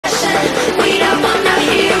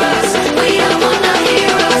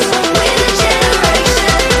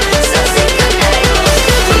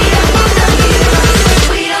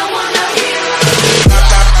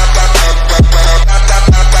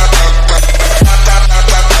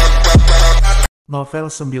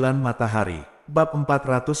Novel 9 Matahari, bab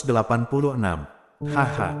 486.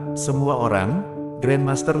 Haha, semua orang,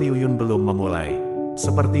 Grandmaster Liu Yun belum memulai.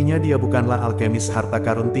 Sepertinya dia bukanlah alkemis harta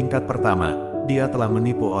karun tingkat pertama, dia telah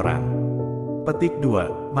menipu orang. Petik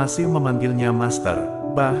 2, masih memanggilnya Master,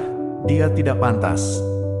 dia tidak pantas.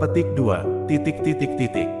 Petik 2,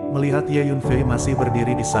 melihat Ye Yunfei masih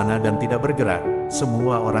berdiri di sana dan tidak bergerak,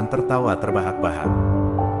 semua orang tertawa terbahak-bahak.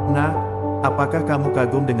 Nah, apakah kamu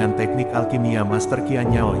kagum dengan teknik alkimia Master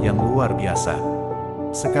Qianyao yang luar biasa?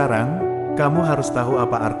 Sekarang, kamu harus tahu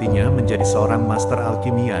apa artinya menjadi seorang Master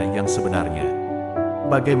Alkimia yang sebenarnya.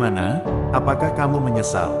 Bagaimana? Apakah kamu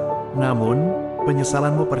menyesal? Namun,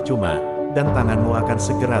 penyesalanmu percuma, dan tanganmu akan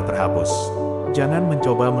segera terhapus. Jangan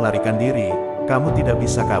mencoba melarikan diri, kamu tidak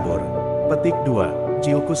bisa kabur. Petik 2,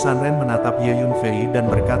 Jiuku Sanren menatap Ye Yunfei dan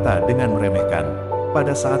berkata dengan meremehkan.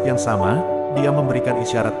 Pada saat yang sama, dia memberikan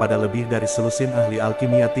isyarat pada lebih dari selusin ahli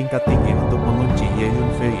alkimia tingkat tinggi untuk mengunci Ye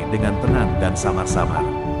Yunfei dengan tenang dan samar-samar.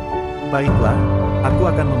 Baiklah,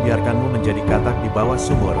 aku akan membiarkanmu menjadi katak di bawah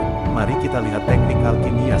sumur, mari kita lihat teknik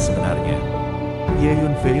alkimia sebenarnya. Ye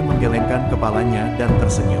Yunfei menggelengkan kepalanya dan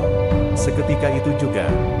tersenyum. Seketika itu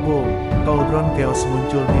juga, boom, kaldron chaos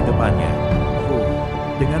muncul di depannya.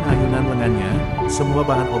 Dengan ayunan lengannya, semua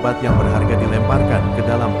bahan obat yang berharga dilemparkan ke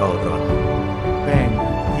dalam kaldron. Peng!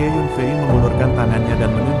 Ye Yunfei mengulurkan tangannya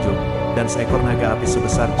dan menunjuk, dan seekor naga api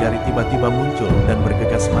sebesar jari tiba-tiba muncul dan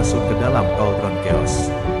bergegas masuk ke dalam kaldron chaos.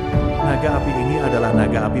 Naga api ini adalah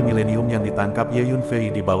naga api milenium yang ditangkap Ye Yunfei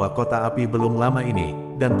di bawah kota api belum lama ini,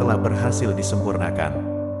 dan telah berhasil disempurnakan.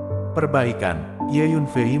 Perbaikan, Ye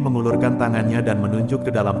Yunfei mengulurkan tangannya dan menunjuk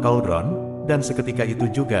ke dalam kaldron, dan seketika itu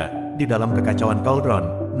juga, di dalam kekacauan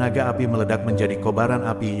kaldron, naga api meledak menjadi kobaran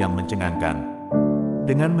api yang mencengangkan.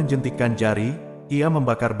 Dengan menjentikkan jari, ia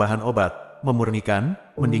membakar bahan obat, memurnikan,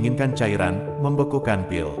 mendinginkan cairan, membekukan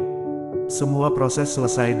pil. Semua proses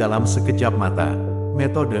selesai dalam sekejap mata.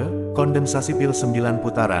 Metode, kondensasi pil 9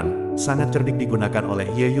 putaran, sangat cerdik digunakan oleh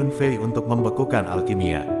Ye Yunfei untuk membekukan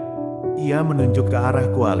alkimia. Ia menunjuk ke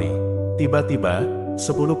arah kuali. Tiba-tiba,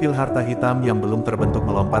 10 pil harta hitam yang belum terbentuk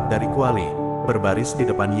melompat dari kuali, berbaris di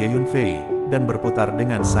depan Ye Yunfei, dan berputar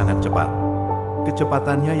dengan sangat cepat.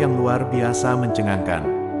 Kecepatannya yang luar biasa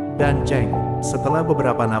mencengangkan. Dan ceng, setelah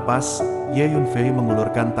beberapa napas, Ye Yunfei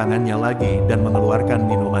mengulurkan tangannya lagi dan mengeluarkan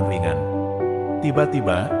minuman ringan.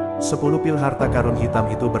 Tiba-tiba, 10 pil harta karun hitam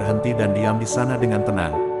itu berhenti dan diam di sana dengan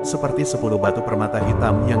tenang, seperti 10 batu permata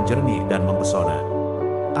hitam yang jernih dan mempesona.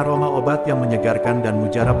 Aroma obat yang menyegarkan dan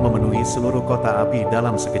mujarab memenuhi seluruh kota api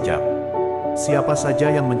dalam sekejap. Siapa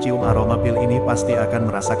saja yang mencium aroma pil ini pasti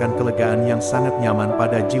akan merasakan kelegaan yang sangat nyaman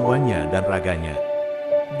pada jiwanya dan raganya.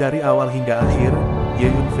 Dari awal hingga akhir, Ye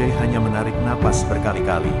Yunfei hanya menarik napas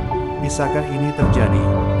berkali-kali. Bisakah ini terjadi?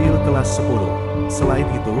 Pil kelas 10. Selain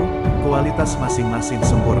itu, kualitas masing-masing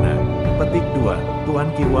sempurna. Petik 2, Tuan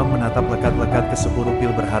Qi Huang menatap lekat-lekat ke 10 pil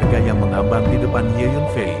berharga yang mengambang di depan Ye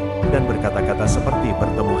Yunfei, dan berkata-kata seperti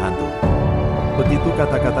bertemu hantu. Begitu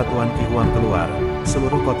kata-kata Tuan Qi Huang keluar,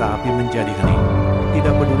 seluruh kota api menjadi hening.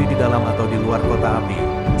 Tidak peduli di dalam atau di luar kota api,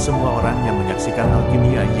 semua orang yang menyaksikan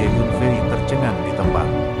alkimia Ye Yunfei tercengang di tempat.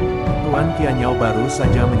 Tuan Qianyao baru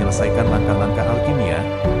saja menyelesaikan langkah-langkah alkimia,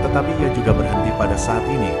 tetapi ia juga berhenti pada saat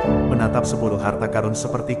ini, menatap 10 harta karun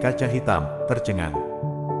seperti kaca hitam, tercengang.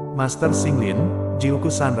 Master Xinglin,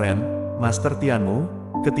 Jiuku Sanren, Master Tianmu,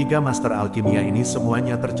 ketiga master alkimia ini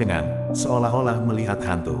semuanya tercengang, seolah-olah melihat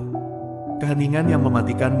hantu. Keheningan yang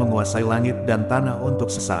mematikan menguasai langit dan tanah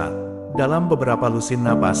untuk sesaat. Dalam beberapa lusin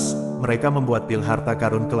napas, mereka membuat pil harta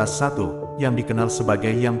karun kelas 1, yang dikenal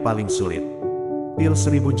sebagai yang paling sulit. Pil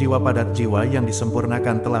 1000 jiwa padat jiwa yang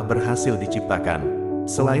disempurnakan telah berhasil diciptakan.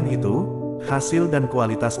 Selain itu, hasil dan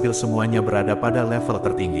kualitas pil semuanya berada pada level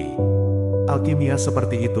tertinggi. Alkimia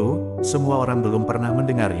seperti itu, semua orang belum pernah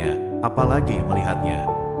mendengarnya, apalagi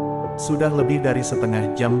melihatnya. Sudah lebih dari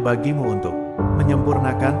setengah jam bagimu untuk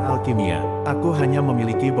menyempurnakan alkimia. Aku hanya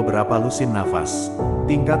memiliki beberapa lusin nafas.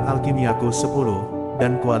 Tingkat alkimiaku 10,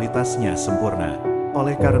 dan kualitasnya sempurna.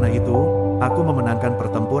 Oleh karena itu, aku memenangkan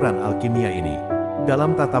pertempuran alkimia ini.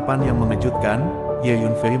 Dalam tatapan yang mengejutkan, Ye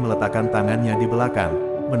Yunfei meletakkan tangannya di belakang,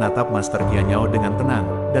 menatap Master Qianyao dengan tenang,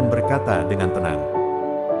 dan berkata dengan tenang.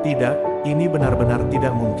 Tidak, ini benar-benar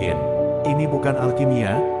tidak mungkin. Ini bukan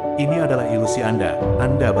alkimia, ini adalah ilusi Anda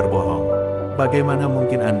berbohong. Bagaimana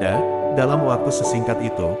mungkin Anda, dalam waktu sesingkat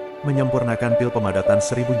itu, menyempurnakan pil pemadatan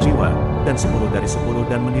 1000 jiwa, dan 10 dari 10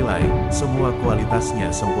 dan menilai, semua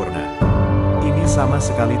kualitasnya sempurna. Ini sama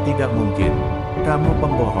sekali tidak mungkin. Kamu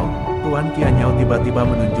pembohong. Tuan Qianyao tiba-tiba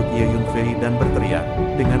menunjuk Ye Yunfei dan berteriak,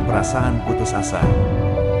 dengan perasaan putus asa.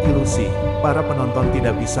 Ilusi, para penonton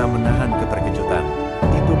tidak bisa menahan keterkejutan.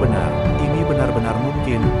 Itu benar, ini benar-benar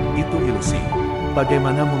mungkin, itu ilusi.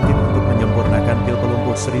 Bagaimana mungkin untuk menyempurnakan pil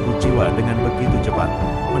pelumpuh 1000 jiwa dengan begitu cepat?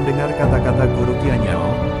 Mendengar kata-kata Guru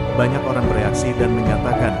Qianyao, banyak orang bereaksi dan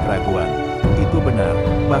menyatakan keraguan. Itu benar,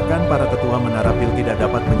 bahkan para tetua menara pil tidak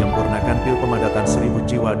dapat menyempurnakan pil pemadatan 1000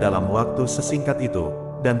 jiwa dalam waktu sesingkat itu,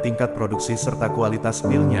 dan tingkat produksi serta kualitas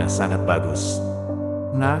pilnya sangat bagus.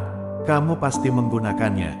 Nak, kamu pasti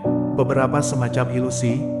menggunakannya. Beberapa semacam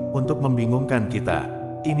ilusi, untuk membingungkan kita.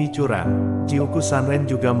 Ini curang. Jiuku Sanren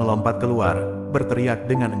juga melompat keluar, berteriak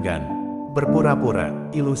dengan enggan.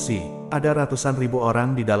 Berpura-pura, ilusi. Ada ratusan ribu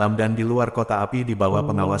orang di dalam dan di luar kota api di bawah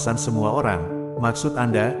pengawasan semua orang. Maksud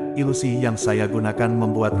Anda, ilusi yang saya gunakan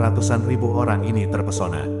membuat ratusan ribu orang ini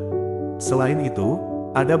terpesona. Selain itu,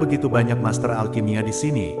 ada begitu banyak master alkimia di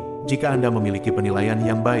sini. Jika Anda memiliki penilaian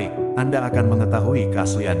yang baik, Anda akan mengetahui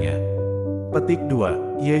keasliannya. Petik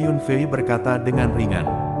 2. Ye Yun Fei berkata dengan ringan.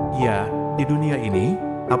 Ya, di dunia ini,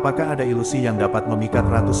 apakah ada ilusi yang dapat memikat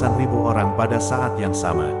ratusan ribu orang pada saat yang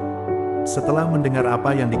sama? Setelah mendengar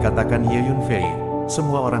apa yang dikatakan Ye Yun Fei,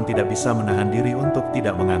 semua orang tidak bisa menahan diri untuk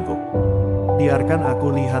tidak mengangguk. Biarkan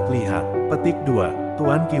aku lihat-lihat. Petik 2.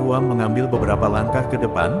 Tuan Qi Huang mengambil beberapa langkah ke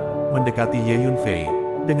depan, mendekati Ye Yun Fei,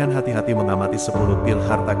 dengan hati-hati mengamati 10 pil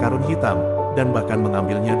harta karun hitam, dan bahkan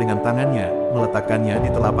mengambilnya dengan tangannya, meletakkannya di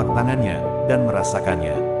telapak tangannya, dan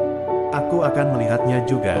merasakannya. Aku akan melihatnya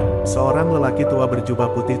juga. Seorang lelaki tua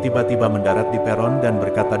berjubah putih tiba-tiba mendarat di peron dan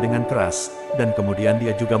berkata dengan keras, dan kemudian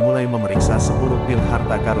dia juga mulai memeriksa 10 pil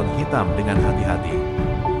harta karun hitam dengan hati-hati.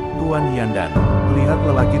 Tuan Yandan, melihat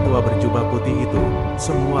lelaki tua berjubah putih itu,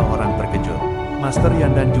 semua orang terkejut. Master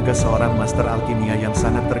Yandan juga seorang master alkimia yang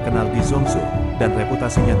sangat terkenal di Zhongzhou, dan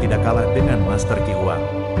reputasinya tidak kalah dengan Master Qi Huang.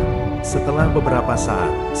 Setelah beberapa saat,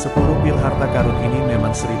 10 pil harta karun ini memang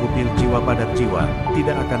 1000 pil jiwa padat jiwa,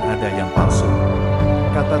 tidak akan ada yang palsu.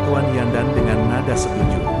 Kata Tuan Yandan dengan nada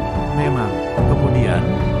setuju. Memang. Kemudian,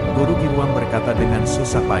 Guru Qi Huang berkata dengan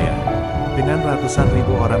susah payah. Dengan ratusan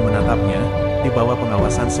ribu orang menatapnya, di bawah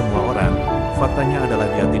pengawasan semua orang, faktanya adalah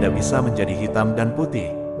dia tidak bisa menjadi hitam dan putih.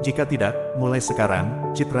 Jika tidak, mulai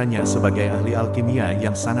sekarang, citranya sebagai ahli alkimia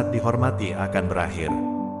yang sangat dihormati akan berakhir.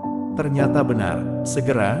 Ternyata benar,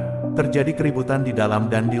 segera, terjadi keributan di dalam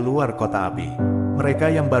dan di luar kota api. Mereka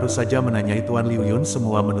yang baru saja menanyai Tuan Liu Yun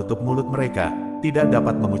semua menutup mulut mereka, tidak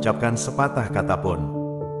dapat mengucapkan sepatah kata pun.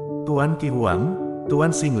 Tuan Qi Huang, Tuan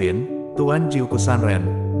Xinglin, Tuan Jiuku Sanren,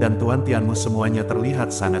 dan Tuan Tianmu semuanya terlihat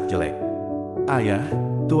sangat jelek. Ayah,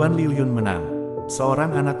 Tuan Liu Yun menang.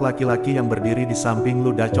 Seorang anak laki-laki yang berdiri di samping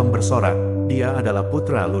Lu Dacong bersorak, dia adalah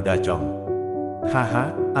putra Lu Dacong.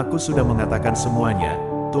 Haha, aku sudah mengatakan semuanya.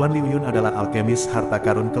 Tuan Liu Yun adalah alkemis harta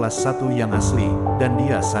karun kelas 1 yang asli, dan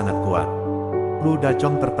dia sangat kuat. Lu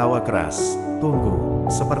Dacong tertawa keras. Tunggu,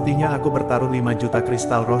 sepertinya aku bertaruh 5 juta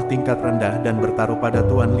kristal roh tingkat rendah dan bertaruh pada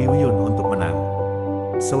Tuan Liu Yun untuk menang.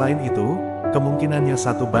 Selain itu, kemungkinannya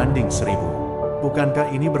 1:1000.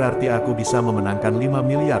 Bukankah ini berarti aku bisa memenangkan 5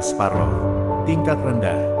 miliar sparrow? Tingkat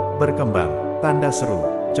rendah, berkembang, tanda seru,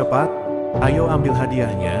 cepat, ayo ambil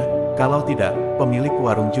hadiahnya, kalau tidak, pemilik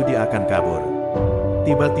warung judi akan kabur.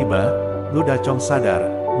 Tiba-tiba, Lu Dacong sadar,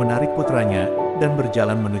 menarik putranya, dan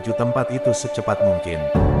berjalan menuju tempat itu secepat mungkin.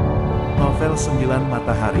 Novel 9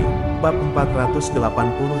 Matahari, Bab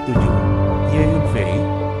 487, Ye Yun Fei,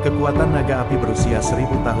 kekuatan naga api berusia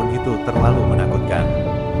 1000 tahun itu terlalu menakutkan.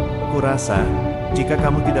 Kurasa, jika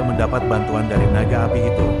kamu tidak mendapat bantuan dari naga api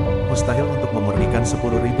itu, mustahil untuk memurnikan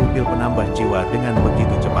 10.000 pil penambah jiwa dengan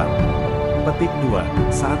begitu cepat. Petik 2.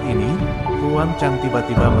 Saat ini, Huang Chang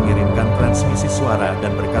tiba-tiba mengirimkan transmisi suara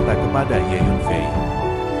dan berkata kepada Ye Yun Fei.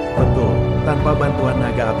 Betul, tanpa bantuan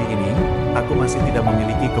naga api ini, aku masih tidak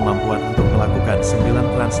memiliki kemampuan untuk melakukan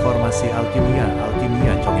 9 transformasi alkimia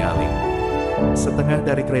Chongyaling. Setengah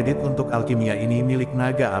dari kredit untuk alkimia ini milik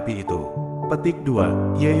naga api itu. Petik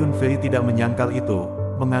 2. Ye Yun Fei tidak menyangkal itu,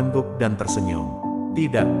 mengangguk dan tersenyum.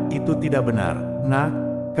 Tidak, itu tidak benar. Nak,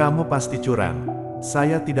 kamu pasti curang.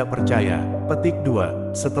 Saya tidak percaya. Petik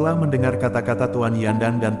 2. Setelah mendengar kata-kata Tuan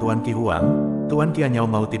Yandan dan Tuan Qi Huang, Tuan Qianyao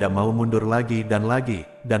mau tidak mau mundur lagi,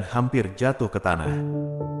 dan hampir jatuh ke tanah.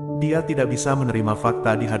 Dia tidak bisa menerima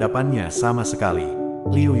fakta di hadapannya sama sekali.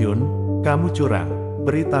 Liu Yun, kamu curang.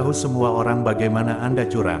 Beritahu semua orang bagaimana Anda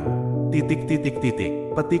curang.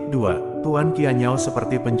 Petik 2. Tuan Qianyao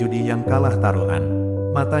seperti penjudi yang kalah taruhan.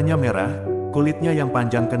 Matanya merah, kulitnya yang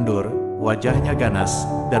panjang kendur, wajahnya ganas,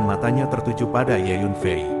 dan matanya tertuju pada Ye Yun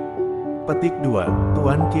Fei. Petik 2.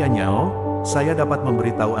 Tuan Qianyao, saya dapat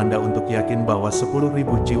memberitahu Anda untuk yakin bahwa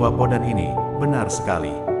 10.000 jiwa podan ini, benar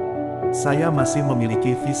sekali. Saya masih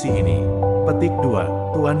memiliki visi ini. Petik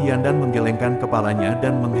 2. Tuan Yandan menggelengkan kepalanya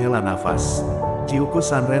dan menghela nafas. Jiuku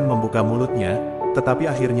Sanren membuka mulutnya, tetapi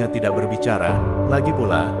akhirnya tidak berbicara. Lagi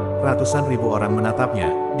pula, ratusan ribu orang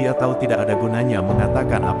menatapnya, dia tahu tidak ada gunanya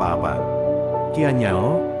mengatakan apa-apa.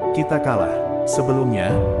 Qianyao, kita kalah.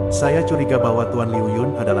 Sebelumnya, saya curiga bahwa Tuan Liu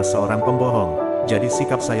Yun adalah seorang pembohong, jadi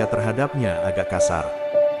sikap saya terhadapnya agak kasar.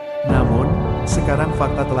 Namun, sekarang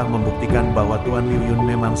fakta telah membuktikan bahwa Tuan Liu Yun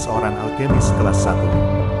memang seorang alkemis kelas 1.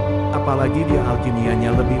 Apalagi dia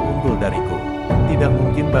alkimianya lebih unggul dariku. Tidak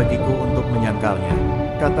mungkin bagiku untuk menyangkalnya,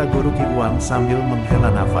 kata Guru Qi Huang sambil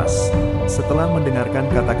menghela nafas. Setelah mendengarkan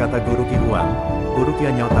kata-kata Guru Qi Huang, Guru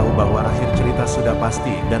Qianyao tahu bahwa akhir cerita sudah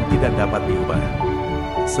pasti dan tidak dapat diubah.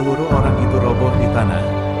 Seluruh orang itu roboh di tanah,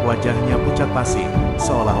 wajahnya pucat pasi,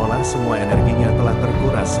 seolah-olah semua energinya telah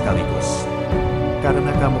terkuras sekaligus.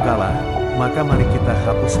 Karena kamu kalah, maka mari kita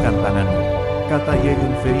hapuskan tanganmu, kata Ye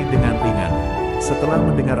Yunfei dengan ringan. Setelah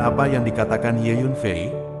mendengar apa yang dikatakan Ye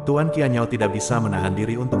Yunfei, Tuan Qianyao tidak bisa menahan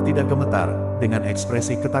diri untuk tidak gemetar, dengan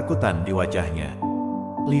ekspresi ketakutan di wajahnya.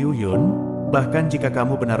 Liu Yun, bahkan jika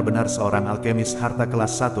kamu benar-benar seorang alkemis harta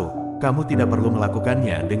kelas 1, kamu tidak perlu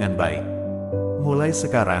melakukannya dengan baik. Mulai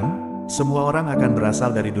sekarang, semua orang akan berasal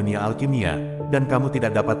dari dunia alkimia, dan kamu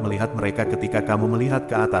tidak dapat melihat mereka ketika kamu melihat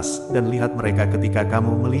ke atas, dan lihat mereka ketika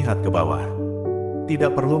kamu melihat ke bawah.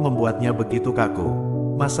 Tidak perlu membuatnya begitu kaku.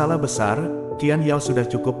 Masalah besar, Qianyao sudah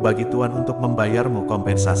cukup bagi Tuan untuk membayarmu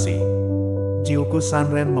kompensasi. Jiuku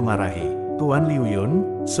Sanren memarahi. Tuan Liu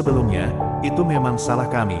Yun, sebelumnya, itu memang salah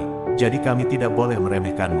kami, jadi kami tidak boleh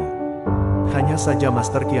meremehkanmu. Hanya saja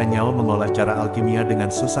Master Qianyao mengolah cara alkimia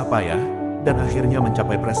dengan susah payah, dan akhirnya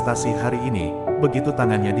mencapai prestasi hari ini. Begitu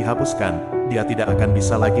tangannya dihapuskan, dia tidak akan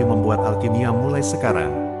bisa lagi membuat alkimia mulai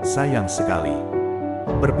sekarang. Sayang sekali.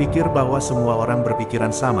 Berpikir bahwa semua orang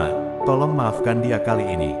berpikiran sama, tolong maafkan dia kali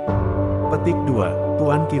ini. Petik 2,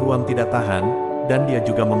 Tuan Qi Huang tidak tahan, dan dia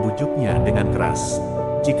juga membujuknya dengan keras.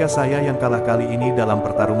 Jika saya yang kalah kali ini dalam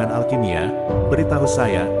pertarungan alkimia, beritahu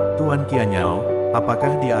saya, Tuan Qianyao,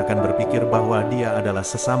 apakah dia akan berpikir bahwa dia adalah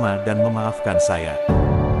sesama dan memaafkan saya?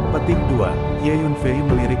 Petik 2, Ye Yunfei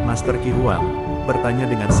melirik Master Qi Huang, bertanya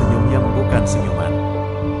dengan senyum yang bukan senyuman.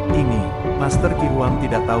 Ini, Master Qi Huang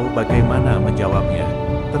tidak tahu bagaimana menjawabnya.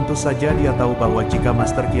 Tentu saja dia tahu bahwa jika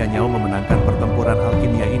Master Qianyao memenangkan pertempuran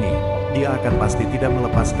alkimia ini, dia akan pasti tidak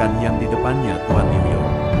melepaskan yang di depannya Tuan Liu Yun.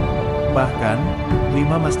 Bahkan,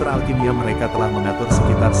 5 Master Alkimia mereka telah mengatur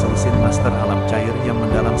sekitar selusin Master Alam Cair yang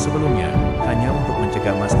mendalam sebelumnya, hanya untuk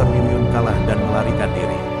mencegah Master Liu Yun kalah dan melarikan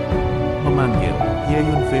diri. Memanggil, Ye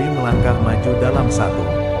Yunfei melangkah maju dalam satu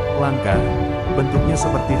langkah, bentuknya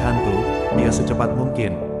seperti hantu, dia secepat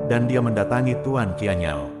mungkin, dan dia mendatangi Tuan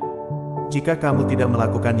Qianyao. Jika kamu tidak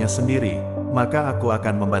melakukannya sendiri, maka aku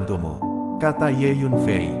akan membantumu, kata Ye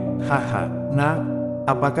Yunfei. Haha, nak,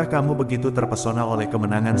 apakah kamu begitu terpesona oleh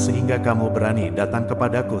kemenangan sehingga kamu berani datang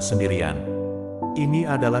kepadaku sendirian? Ini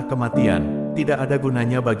adalah kematian, tidak ada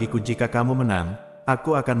gunanya bagiku jika kamu menang,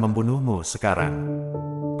 aku akan membunuhmu sekarang.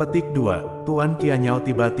 Petik 2, Tuan Qianyao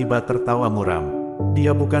tiba-tiba tertawa muram.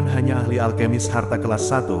 Dia bukan hanya ahli alkemis harta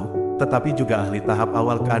kelas 1, tetapi juga ahli tahap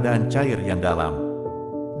awal keadaan cair yang dalam.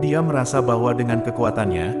 Dia merasa bahwa dengan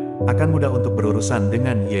kekuatannya, akan mudah untuk berurusan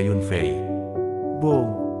dengan Ye Yunfei.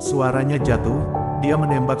 Boom! Suaranya jatuh, dia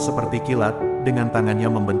menembak seperti kilat, dengan tangannya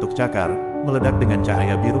membentuk cakar, meledak dengan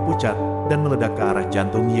cahaya biru pucat, dan meledak ke arah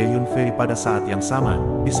jantung Ye Yunfei pada saat yang sama,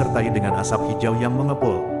 disertai dengan asap hijau yang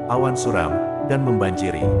mengepul, awan suram, dan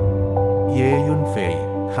membanjiri. Ye Yunfei,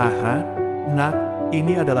 haha, nak,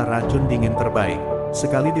 ini adalah racun dingin terbaik,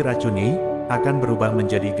 sekali diracuni, akan berubah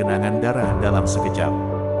menjadi genangan darah dalam sekejap.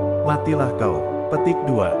 Matilah kau. Petik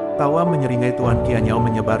 2, tawa menyeringai Tuan Qianyao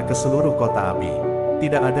menyebar ke seluruh kota api.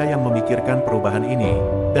 Tidak ada yang memikirkan perubahan ini,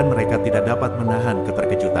 dan mereka tidak dapat menahan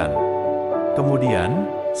keterkejutan. Kemudian,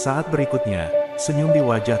 saat berikutnya, senyum di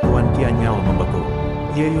wajah Tuan Qianyao membeku.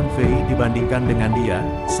 Ye Yunfei dibandingkan dengan dia,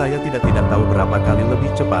 saya tidak tahu berapa kali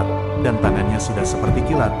lebih cepat, dan tangannya sudah seperti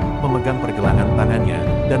kilat, memegang pergelangan tangannya,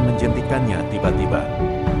 dan menjentikkannya tiba-tiba.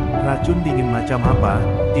 Racun dingin macam apa,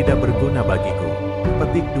 tidak berguna bagiku.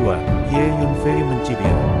 Petik 2, Ye Yunfei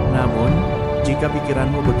mencibir. Namun, jika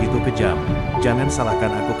pikiranmu begitu kejam, jangan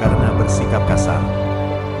salahkan aku karena bersikap kasar.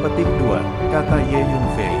 Petik 2, kata Ye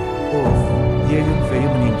Yunfei. Ye Yunfei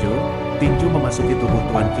meninju, tinju memasuki tubuh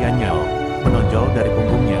Tuan Qianyao, menonjol dari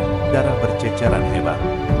punggungnya, darah berceceran hebat.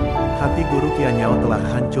 Hati Guru Qianyao telah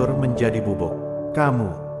hancur menjadi bubuk.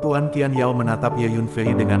 Kamu, Tuan Qianyao menatap Ye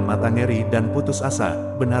Yunfei dengan mata ngeri dan putus asa,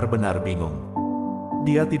 benar-benar bingung.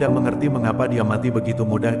 Dia tidak mengerti mengapa dia mati begitu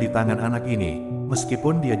mudah di tangan anak ini,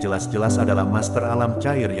 meskipun dia jelas-jelas adalah master alam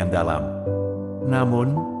cair yang dalam.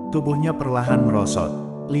 Namun, tubuhnya perlahan merosot.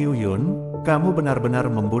 Liu Yun, kamu benar-benar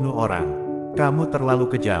membunuh orang. Kamu terlalu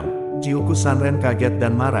kejam. Jiuku Sanren kaget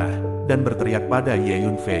dan marah, dan berteriak pada Ye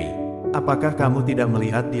Yun Fei. Apakah kamu tidak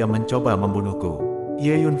melihat dia mencoba membunuhku?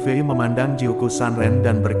 Ye Yun Fei memandang Jiuku Sanren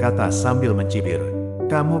dan berkata sambil mencibir.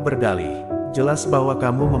 Kamu berdalih, jelas bahwa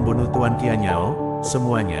kamu membunuh Tuan Qianyao,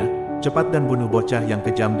 semuanya, cepat dan bunuh bocah yang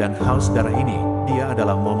kejam dan haus darah ini, dia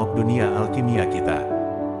adalah momok dunia alkimia kita.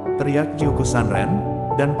 Teriak Jiuku Sanren,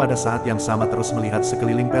 dan pada saat yang sama terus melihat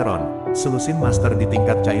sekeliling peron, selusin master di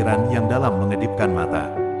tingkat cairan yang dalam mengedipkan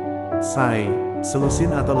mata. Selusin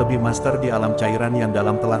atau lebih master di alam cairan yang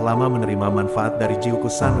dalam telah lama menerima manfaat dari Jiuku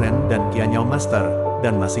Sanren dan Qianyao Master,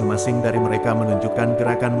 dan masing-masing dari mereka menunjukkan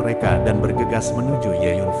gerakan mereka dan bergegas menuju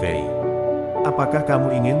Ye Yun Fei. Apakah kamu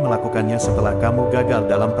ingin melakukannya setelah kamu gagal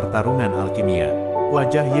dalam pertarungan alkimia?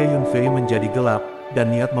 Wajah Ye Yun Fei menjadi gelap, dan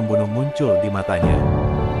niat membunuh muncul di matanya.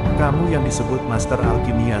 Kamu yang disebut Master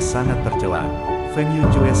Alkimia sangat tercela. Feng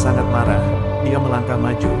Yunjue sangat marah, dia melangkah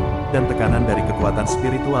maju, dan tekanan dari kekuatan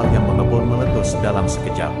spiritual yang mengepul meletus dalam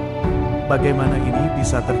sekejap. Bagaimana ini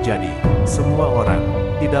bisa terjadi? Semua orang,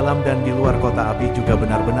 di dalam dan di luar kota api juga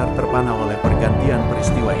benar-benar terpana oleh pergantian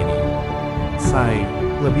peristiwa ini.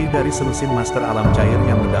 Lebih dari selusin master alam cair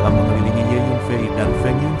yang mendalam mengelilingi Ye Yun Fei dan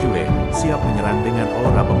Feng Yunjue, siap menyerang dengan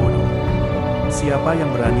aura pembunuh. Siapa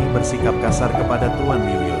yang berani bersikap kasar kepada Tuan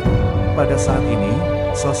Liu Yun? Pada saat ini,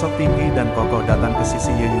 sosok tinggi dan kokoh datang ke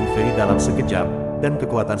sisi Ye Yun Fei dalam sekejap, dan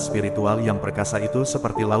kekuatan spiritual yang perkasa itu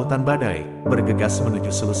seperti lautan badai, bergegas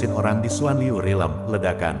menuju selusin orang di Xuan Liu Realm,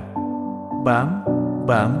 ledakan. Bang,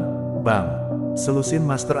 bang, bang. Selusin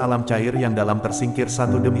master alam cair yang dalam tersingkir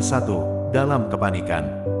satu demi satu, dalam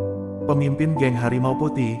kepanikan. Pemimpin geng Harimau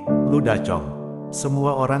Putih, Lu Dachong.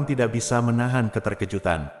 Semua orang tidak bisa menahan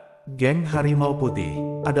keterkejutan. Geng Harimau Putih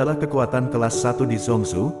adalah kekuatan kelas 1 di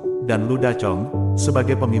Zhongzhou, dan Lu Dachong,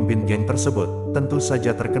 sebagai pemimpin geng tersebut, tentu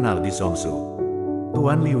saja terkenal di Zhongzhou.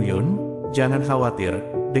 Tuan Liu Yun, jangan khawatir,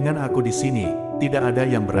 dengan aku di sini, tidak ada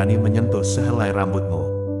yang berani menyentuh sehelai rambutmu.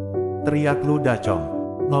 Teriak Lu Dachong.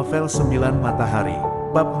 Novel 9 Matahari,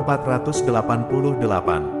 bab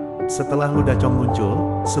 488. Setelah Lu Dachong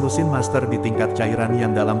muncul, selusin master di tingkat cairan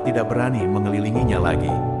yang dalam tidak berani mengelilinginya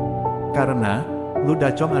lagi. Karena, Lu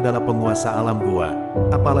Dachong adalah penguasa alam gua,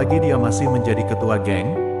 apalagi dia masih menjadi ketua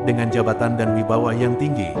geng, dengan jabatan dan wibawa yang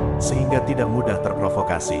tinggi, sehingga tidak mudah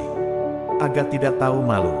terprovokasi. Agak tidak tahu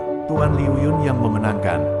malu, Tuan Liu Yun yang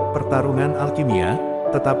memenangkan pertarungan alkimia,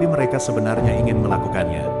 tetapi mereka sebenarnya ingin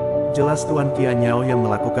melakukannya. Jelas Tuan Qianyao yang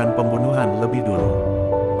melakukan pembunuhan lebih dulu.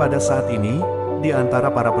 Pada saat ini, di antara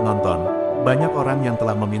para penonton, banyak orang yang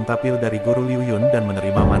telah meminta pil dari Guru Liu Yun dan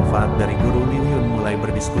menerima manfaat dari Guru Liu Yun mulai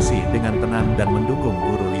berdiskusi dengan tenang dan mendukung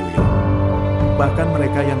Guru Liu Yun. Bahkan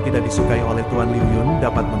mereka yang tidak disukai oleh Tuan Liu Yun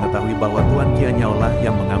dapat mengetahui bahwa Tuan Qianyao lah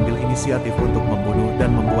yang mengambil inisiatif untuk membunuh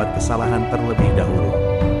dan membuat kesalahan terlebih dahulu.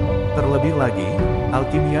 Terlebih lagi,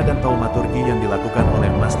 alkimia dan taumaturgi yang dilakukan oleh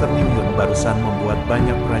Master Liu Yun barusan membuat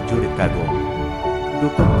banyak prajurit kagum.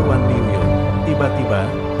 Dukung Tuan Liu Yun. Tiba-tiba,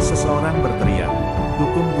 seseorang berteriak,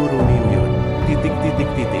 dukung Guru Liu Yun.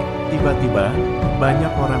 Tiba-tiba,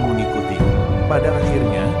 banyak orang mengikuti. Pada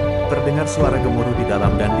akhirnya, terdengar suara gemuruh di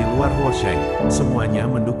dalam dan di luar Huosheng, semuanya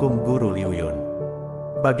mendukung Guru Liu Yun.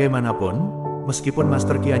 Bagaimanapun, meskipun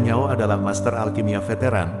Master Qianyao adalah Master Alkimia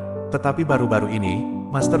veteran, tetapi baru-baru ini,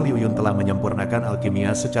 Master Liu Yun telah menyempurnakan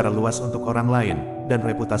alkimia secara luas untuk orang lain, dan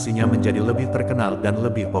reputasinya menjadi lebih terkenal dan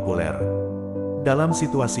lebih populer. Dalam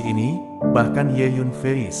situasi ini, bahkan Ye Yun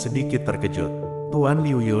Fei sedikit terkejut. Tuan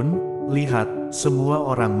Liu Yun, lihat, semua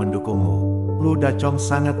orang mendukungmu. Lu Dachong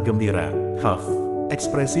sangat gembira.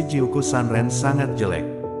 Ekspresi Jiuku Sanren sangat jelek.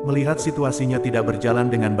 Melihat situasinya tidak berjalan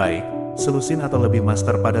dengan baik, selusin atau lebih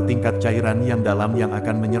master pada tingkat cairan yang dalam yang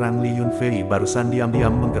akan menyerang Li Yunfei barusan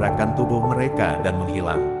diam-diam menggerakkan tubuh mereka dan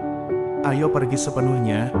menghilang. Ayo pergi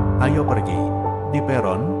sepenuhnya, ayo pergi. Di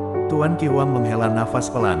peron, Tuan Qiwang menghela nafas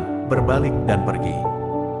pelan, berbalik dan pergi.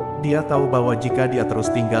 Dia tahu bahwa jika dia terus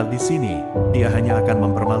tinggal di sini, dia hanya akan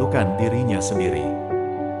mempermalukan dirinya sendiri.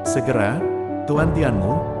 Segera, Tuan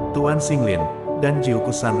Tianmu, Tuan Xinglin, dan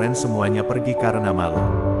Jiuku Sanren semuanya pergi karena malu.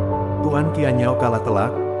 Tuan Qianyao kalah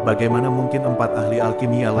telak, bagaimana mungkin 4 ahli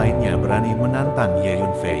alkimia lainnya berani menantang Ye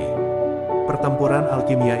Yunfei. Pertempuran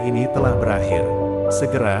alkimia ini telah berakhir.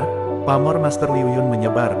 Segera, pamor Master Liu Yun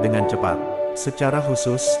menyebar dengan cepat. Secara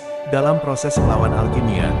khusus, dalam proses melawan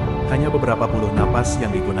alkimia, hanya beberapa puluh napas yang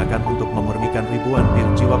digunakan untuk memurnikan ribuan pil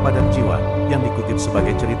jiwa padat jiwa, yang dikutip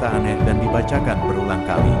sebagai cerita aneh dan dibacakan berulang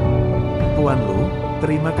kali. Tuan Lu,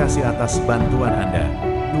 terima kasih atas bantuan Anda.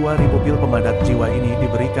 2000 pil pemadat jiwa ini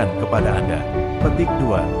diberikan kepada Anda. Petik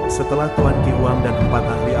 2. Setelah Tuan Qiwang dan 4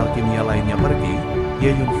 ahli alkimia lainnya pergi,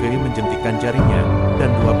 Ye Yunfei menjentikkan jarinya, dan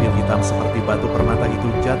 2 pil hitam seperti batu permata itu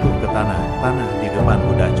jatuh ke tanah di depan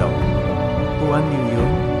Udacong. Tuan Liu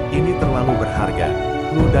Yun, ini terlalu berharga.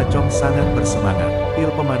 Lu Dacong sangat bersemangat.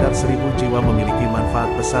 Pil pemadam 1000 jiwa memiliki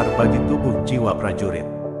manfaat besar bagi tubuh jiwa prajurit.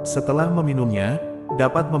 Setelah meminumnya,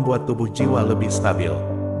 dapat membuat tubuh jiwa lebih stabil.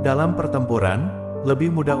 Dalam pertempuran,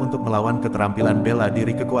 lebih mudah untuk melawan keterampilan bela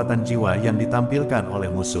diri kekuatan jiwa yang ditampilkan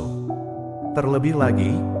oleh musuh. Terlebih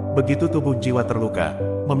lagi, begitu tubuh jiwa terluka,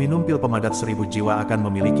 meminum pil pemadat 1000 jiwa akan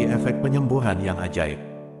memiliki efek penyembuhan yang ajaib.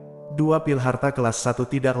 2 pil harta kelas 1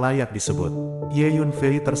 tidak layak disebut. Ye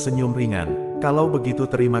Yunfei tersenyum ringan. Kalau begitu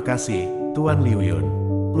terima kasih, Tuan Liu Yun.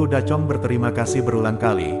 Lu Dacong berterima kasih berulang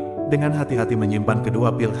kali, dengan hati-hati menyimpan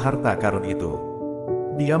kedua pil harta karun itu.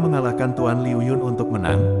 Dia mengalahkan Tuan Liu Yun untuk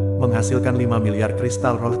menang, menghasilkan 5 miliar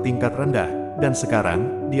kristal roh tingkat rendah, dan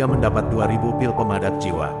sekarang, dia mendapat 2000 pil pemadat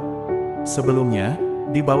jiwa. Sebelumnya,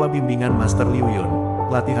 di bawah bimbingan Master Liu Yun,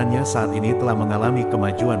 latihannya saat ini telah mengalami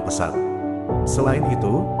kemajuan pesat. Selain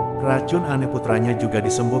itu, racun aneh putranya juga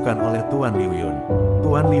disembuhkan oleh Tuan Liu Yun.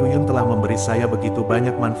 Tuan Liu Yun telah memberi saya begitu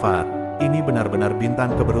banyak manfaat, ini benar-benar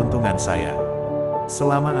bintang keberuntungan saya.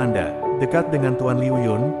 Selama Anda dekat dengan Tuan Liu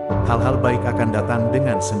Yun, hal-hal baik akan datang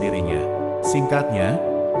dengan sendirinya. Singkatnya,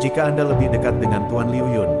 jika Anda lebih dekat dengan Tuan Liu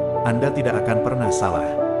Yun, Anda tidak akan pernah salah.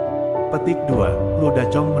 Petik 2. Lu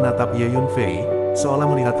Dacong menatap Ye Yunfei, seolah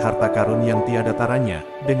melihat harta karun yang tiada taranya,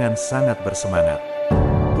 dengan sangat bersemangat.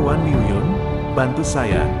 Tuan Liu Yun, bantu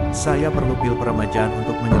saya perlu pil peremajaan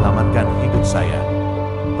untuk menyelamatkan hidup saya.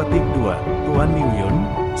 Petik 2. Tuan Liu Yun,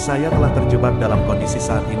 saya telah terjebak dalam kondisi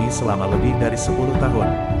saat ini selama lebih dari 10 tahun,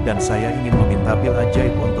 dan saya ingin meminta pil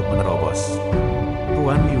ajaib untuk menerobos.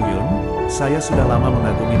 Tuan Liu Yun, saya sudah lama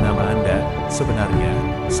mengagumi nama Anda. Sebenarnya,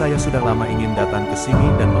 saya sudah lama ingin datang ke sini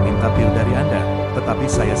dan meminta pil dari Anda, tetapi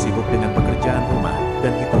saya sibuk dengan pekerjaan rumah,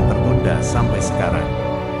 dan itu tertunda sampai sekarang.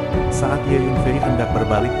 Saat Ye Yunfei hendak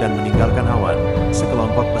berbalik dan meninggalkan awan,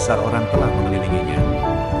 sekelompok besar orang telah mengelilinginya.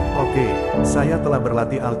 Oke, saya telah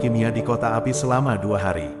berlatih alkimia di kota api selama 2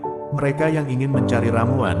 hari. Mereka yang ingin mencari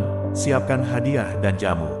ramuan, siapkan hadiah dan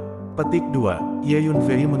jamu. Petik 2. Ye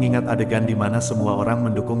Yunfei mengingat adegan di mana semua orang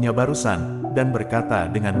mendukungnya barusan, dan berkata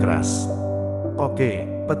dengan keras. Oke,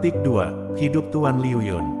 petik 2. Hidup Tuan Liu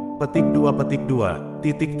Yun. Petik 2.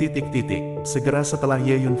 Segera setelah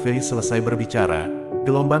Ye Yunfei selesai berbicara,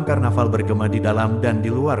 gelombang karnaval bergema di dalam dan di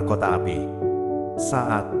luar kota api.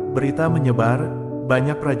 Saat berita menyebar,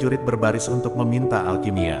 banyak prajurit berbaris untuk meminta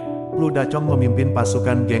alkimia. Lu Dacong memimpin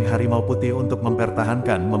pasukan geng Harimau Putih untuk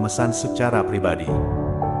mempertahankan memesan secara pribadi.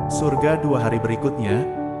 Surga 2 hari berikutnya,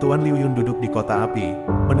 Tuan Liu Yun duduk di kota api,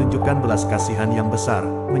 menunjukkan belas kasihan yang besar,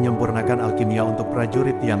 menyempurnakan alkimia untuk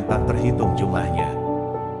prajurit yang tak terhitung jumlahnya.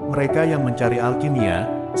 Mereka yang mencari alkimia,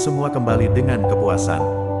 semua kembali dengan kepuasan.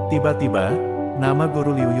 Tiba-tiba, nama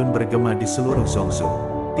Guru Liu Yun bergema di seluruh Zhongsu.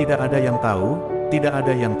 Tidak ada yang tahu, tidak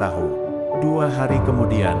ada yang tahu. 2 hari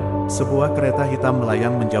kemudian, sebuah kereta hitam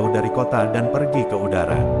melayang menjauh dari kota dan pergi ke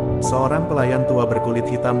udara. Seorang pelayan tua berkulit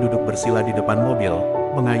hitam duduk bersila di depan mobil,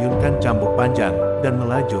 mengayunkan cambuk panjang, dan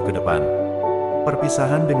melaju ke depan.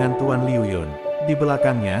 Perpisahan dengan Tuan Liu Yun. Di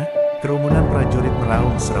belakangnya, kerumunan prajurit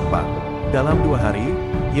meraung serempak. Dalam 2 hari,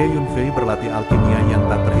 Ye Yunfei berlatih alkimia yang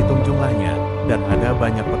tak terhitung jumlahnya, dan ada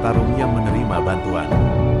banyak petarung yang menerima bantuan.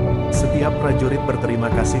 Setiap prajurit berterima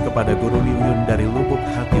kasih kepada Guru Liu Yun dari lubuk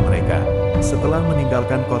hati mereka. Setelah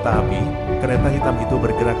meninggalkan kota api, kereta hitam itu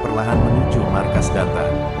bergerak perlahan menuju markas Danta.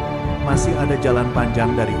 Masih ada jalan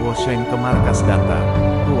panjang dari Wosheng ke markas Danta.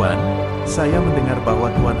 Tuan, saya mendengar bahwa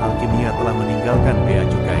Tuan Alkimia telah meninggalkan Bea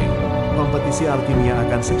Cukai. Kompetisi alkimia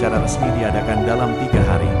akan secara resmi diadakan dalam 3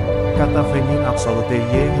 hari, kata Feng Yun Absolute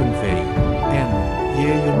Ye Yunfei.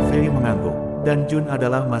 Ye Yunfei mengangguk. Dan Jun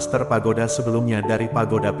adalah master pagoda sebelumnya dari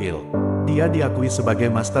pagoda Pil. Dia diakui sebagai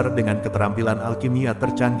master dengan keterampilan alkimia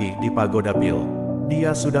tercanggih di pagoda Pil.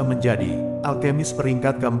 Dia sudah menjadi alkemis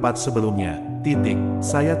peringkat keempat sebelumnya.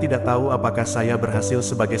 Saya tidak tahu apakah saya berhasil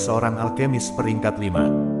sebagai seorang alkemis peringkat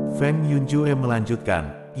 5. Feng Yunjue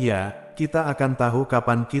melanjutkan. Ya, kita akan tahu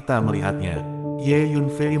kapan kita melihatnya. Ye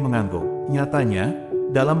Yunfei mengangguk. Nyatanya,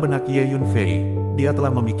 dalam benak Ye Yunfei, dia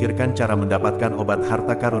telah memikirkan cara mendapatkan obat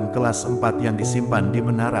harta karun kelas 4 yang disimpan di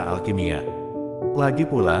menara alkimia. Lagi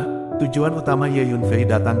pula, tujuan utama Ye Yunfei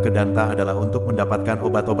datang ke Danta adalah untuk mendapatkan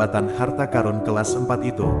obat-obatan harta karun kelas 4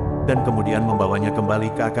 itu, dan kemudian membawanya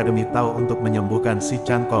kembali ke Akademi Tao untuk menyembuhkan si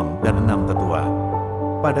Cangkong dan 6 tetua.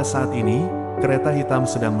 Pada saat ini, kereta hitam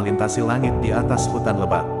sedang melintasi langit di atas hutan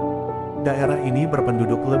lebat. Daerah ini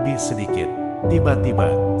berpenduduk lebih sedikit.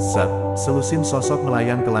 Tiba-tiba, selusin sosok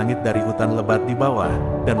melayang ke langit dari hutan lebat di bawah,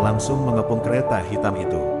 dan langsung mengepung kereta hitam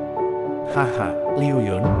itu. Haha, Liu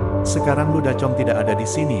Yun, sekarang Lu Dacong tidak ada di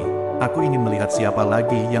sini, aku ingin melihat siapa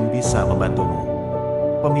lagi yang bisa membantumu.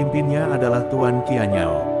 Pemimpinnya adalah Tuan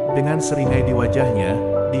Qianyao. Dengan seringai di wajahnya,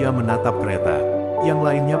 dia menatap kereta. Yang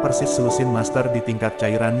lainnya persis selusin master di tingkat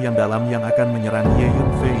cairan yang dalam yang akan menyerang Ye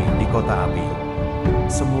Yunfei di kota api.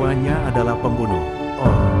 Semuanya adalah pembunuh.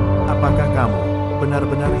 Oh, apakah kamu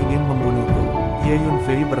benar-benar ingin membunuhku? Ye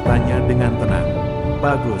Yunfei bertanya dengan tenang.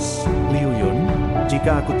 Bagus, Liu Yun,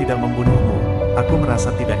 jika aku tidak membunuhmu, aku merasa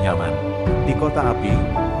tidak nyaman. Di kota api,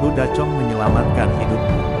 Lu Dacong menyelamatkan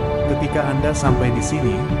hidupmu. Ketika Anda sampai di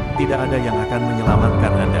sini, tidak ada yang akan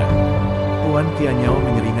menyelamatkan Anda. Tuan Qianyao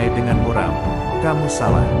menyeringai dengan muram. Kamu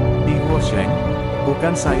salah, Di Huosheng,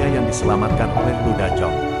 bukan saya yang diselamatkan oleh Lu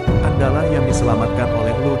Dacong. Andalah yang diselamatkan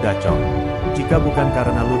oleh Lu Dacong. Jika bukan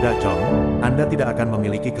karena Lu Dacong, Anda tidak akan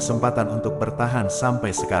memiliki kesempatan untuk bertahan sampai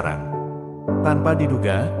sekarang. Tanpa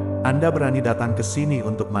diduga, Anda berani datang ke sini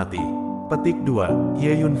untuk mati. Petik 2,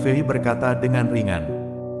 Ye Yunfei berkata dengan ringan.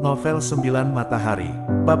 Novel 9 Matahari,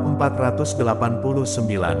 bab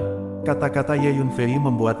 489. Kata-kata Ye Yunfei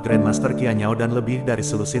membuat Grandmaster Qianyao dan lebih dari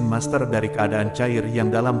selusin master dari keadaan cair yang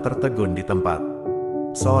dalam tertegun di tempat.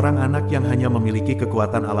 Seorang anak yang hanya memiliki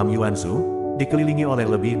kekuatan alam Yuanzu, dikelilingi oleh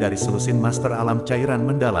lebih dari selusin master alam cairan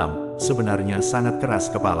mendalam, sebenarnya sangat keras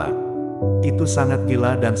kepala. Itu sangat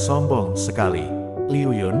gila dan sombong sekali.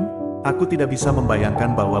 Liu Yun, aku tidak bisa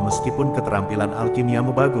membayangkan bahwa meskipun keterampilan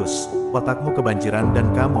alkimiamu bagus, otakmu kebanjiran dan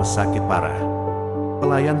kamu sakit parah.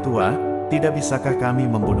 Pelayan tua, tidak bisakah kami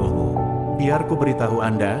membunuhmu? Biar ku beritahu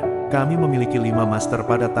Anda, kami memiliki 5 master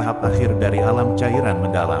pada tahap akhir dari alam cairan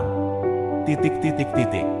mendalam.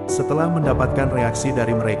 Setelah mendapatkan reaksi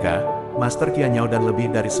dari mereka, Master Qianyao dan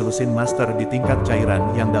lebih dari selusin master di tingkat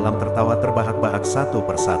cairan yang dalam tertawa terbahak-bahak satu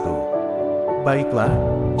persatu. Baiklah,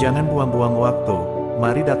 jangan buang-buang waktu,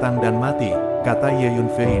 mari datang dan mati, kata Ye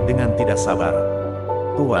Yunfei dengan tidak sabar.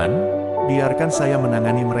 Tuan, biarkan saya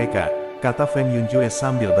menangani mereka, kata Feng Yunjue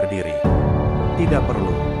sambil berdiri. Tidak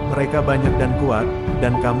perlu, mereka banyak dan kuat,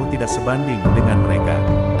 dan kamu tidak sebanding dengan mereka.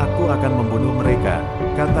 Aku akan membunuh mereka,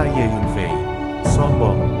 kata Ye Yunfei.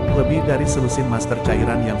 Sombong, lebih dari selusin master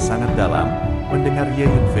cairan yang sangat dalam, mendengar Ye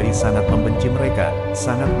Yunfei sangat membenci mereka,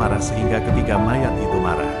 sangat marah sehingga ketiga mayat itu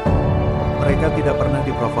marah. Mereka tidak pernah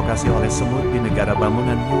diprovokasi oleh semut di negara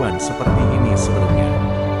bangunan Yuan seperti ini sebelumnya.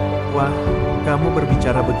 Wah, kamu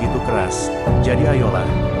berbicara begitu keras, jadi ayolah,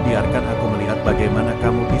 biarkan aku melihat bagaimana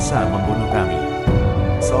kamu bisa membunuh kami.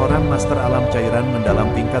 Seorang master alam cairan mendalam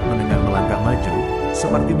tingkat menengah melangkah maju,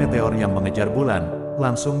 seperti meteor yang mengejar bulan,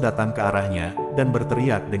 langsung datang ke arahnya, dan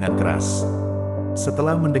berteriak dengan keras.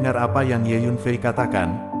 Setelah mendengar apa yang Ye Yunfei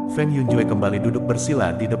katakan, Feng Yunjue kembali duduk bersila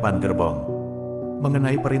di depan gerbong.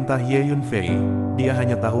 Mengenai perintah Ye Yunfei, dia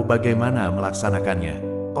hanya tahu bagaimana melaksanakannya.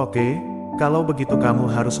 Oke, kalau begitu kamu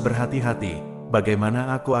harus berhati-hati,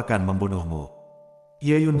 bagaimana aku akan membunuhmu.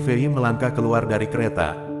 Ye Yunfei melangkah keluar dari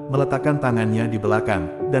kereta, meletakkan tangannya di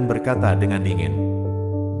belakang, dan berkata dengan dingin.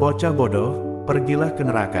 Bocah bodoh, pergilah ke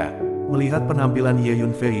neraka. Melihat penampilan Ye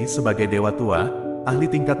Yunfei sebagai dewa tua, ahli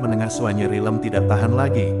tingkat menengah Suanya Rilem tidak tahan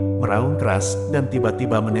lagi, meraung keras, dan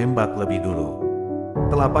tiba-tiba menembak lebih dulu.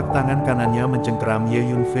 Telapak tangan kanannya mencengkeram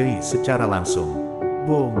Ye Yunfei secara langsung.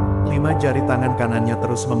 Boom, 5 jari tangan kanannya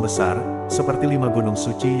terus membesar, seperti 5 gunung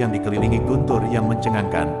suci yang dikelilingi guntur yang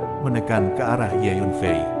mencengangkan, menekan ke arah Ye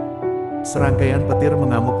Yunfei. Serangkaian petir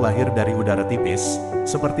mengamuk lahir dari udara tipis,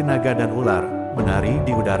 seperti naga dan ular, menari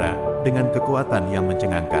di udara, dengan kekuatan yang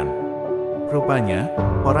mencengangkan. Rupanya,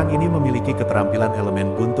 orang ini memiliki keterampilan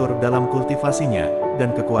elemen guntur dalam kultivasinya,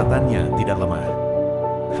 dan kekuatannya tidak lemah.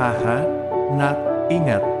 Haha, nak,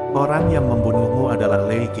 ingat, orang yang membunuhmu adalah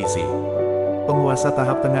Lei Qixi. Penguasa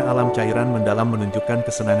tahap tengah alam cairan mendalam menunjukkan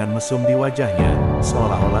kesenangan mesum di wajahnya,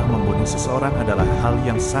 seolah-olah membunuh seseorang adalah hal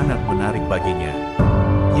yang sangat menarik baginya.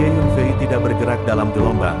 Ye Yunfei tidak bergerak dalam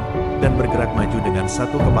gelombang, dan bergerak maju dengan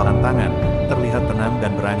satu kepalan tangan, terlihat tenang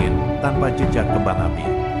dan berangin, tanpa jejak kembang api.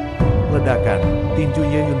 Ledakan, tinju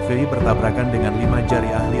Ye Yunfei bertabrakan dengan 5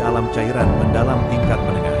 jari ahli alam cairan mendalam tingkat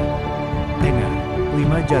menengah. Tengah,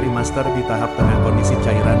 5 jari master di tahap tengah kondisi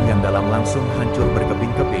cairan yang dalam langsung hancur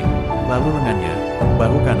berkeping-keping, lalu lengannya,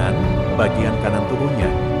 bahu kanan, bagian kanan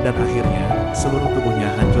tubuhnya, dan akhirnya, seluruh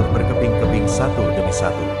tubuhnya hancur berkeping-keping satu demi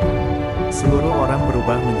satu. Seluruh orang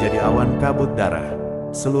berubah menjadi awan kabut darah.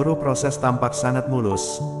 Seluruh proses tampak sangat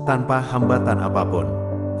mulus, tanpa hambatan apapun.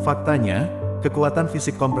 Faktanya, kekuatan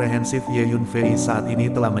fisik komprehensif Ye Yunfei saat ini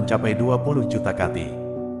telah mencapai 20 juta kati.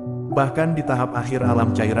 Bahkan di tahap akhir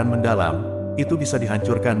alam cairan mendalam, itu bisa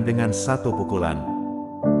dihancurkan dengan satu pukulan.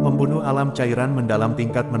 Membunuh alam cairan mendalam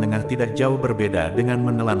tingkat menengah tidak jauh berbeda dengan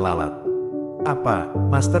menelan lalat. Apa,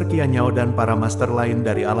 Master Qianyao dan para master lain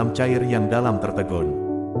dari alam cair yang dalam tertegun?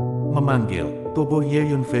 Memanggil, tubuh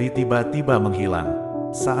Ye Yunfei tiba-tiba menghilang.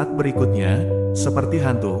 Saat berikutnya, seperti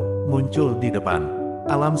hantu, muncul di depan.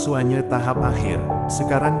 Alam suanya tahap akhir,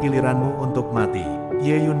 sekarang giliranmu untuk mati.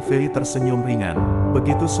 Ye Yun Fei tersenyum ringan.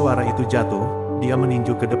 Begitu suara itu jatuh, dia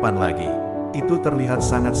meninju ke depan lagi. Itu terlihat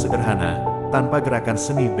sangat sederhana, tanpa gerakan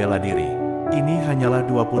seni bela diri. Ini hanyalah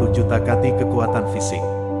 20 juta kati kekuatan fisik.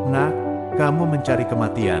 Nah, kamu mencari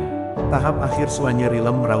kematian. Tahap akhir suanya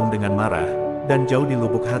Rilem meraung dengan marah, dan jauh di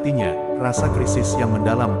lubuk hatinya, rasa krisis yang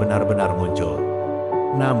mendalam benar-benar muncul.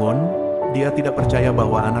 Namun, dia tidak percaya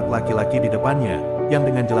bahwa anak laki-laki di depannya, yang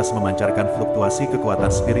dengan jelas memancarkan fluktuasi kekuatan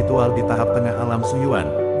spiritual di tahap tengah alam Suyuan,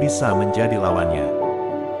 bisa menjadi lawannya.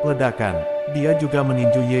 Ledakan, dia juga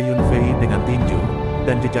meninju Ye Yun Fei dengan tinju,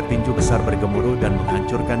 dan jejak tinju besar bergemuruh dan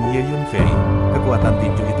menghancurkan Ye Yun Fei. Kekuatan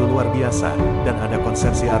tinju itu luar biasa, dan ada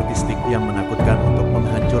konsepsi artistik yang menakutkan untuk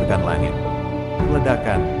menghancurkan langit.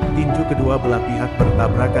 Ledakan, tinju kedua belah pihak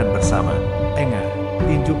bertabrakan bersama. Engah,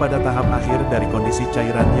 tinju pada tahap akhir dari kondisi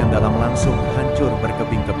cairan yang dalam langsung hancur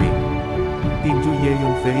berkeping-keping. Tinju Ye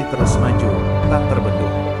Yun Fei terus maju, tak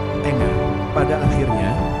terbendung. Engah, pada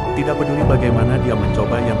akhirnya, tidak peduli bagaimana dia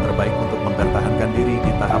mencoba yang terbaik untuk mempertahankan diri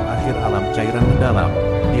di tahap akhir alam cairan mendalam,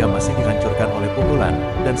 dia masih dihancurkan oleh pukulan,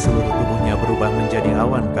 dan seluruh tubuhnya berubah menjadi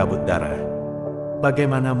awan kabut darah.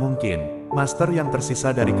 Bagaimana mungkin, master yang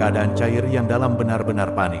tersisa dari keadaan cair yang dalam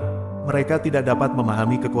benar-benar panik. Mereka tidak dapat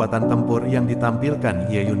memahami kekuatan tempur yang ditampilkan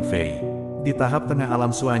Ye Yun Fei. Di tahap tengah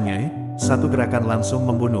alam Suanyai, satu gerakan langsung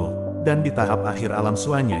membunuh, dan di tahap akhir alam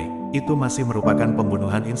Suanyai, itu masih merupakan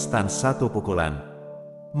pembunuhan instan satu pukulan.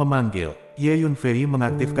 Memanggil, Ye Yun Fei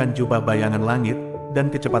mengaktifkan jubah bayangan langit, dan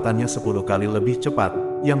kecepatannya 10 kali lebih cepat,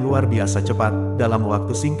 yang luar biasa cepat. Dalam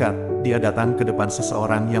waktu singkat, dia datang ke depan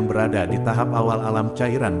seseorang yang berada di tahap awal alam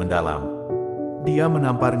cairan mendalam. Dia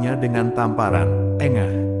menamparnya dengan tamparan. Engah,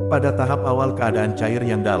 pada tahap awal keadaan cair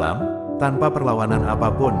yang dalam, tanpa perlawanan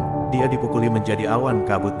apapun, dia dipukuli menjadi awan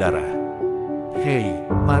kabut darah. Hei,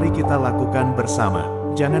 mari kita lakukan bersama.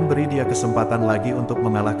 Jangan beri dia kesempatan lagi untuk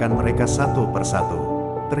mengalahkan mereka satu persatu.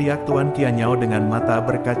 Teriak Tuan Qianyao dengan mata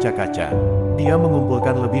berkaca-kaca. Dia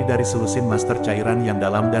mengumpulkan lebih dari selusin master cairan yang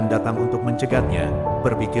dalam dan datang untuk mencegatnya,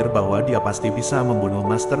 berpikir bahwa dia pasti bisa membunuh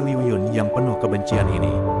Master Liu Yun yang penuh kebencian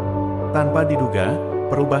ini. Tanpa diduga,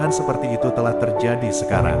 perubahan seperti itu telah terjadi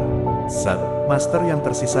sekarang. Master yang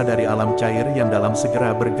tersisa dari alam cair yang dalam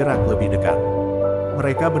segera bergerak lebih dekat.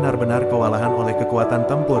 Mereka benar-benar kewalahan oleh kekuatan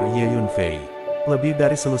tempur Ye Yun Fei. Lebih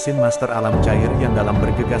dari selusin master alam cair yang dalam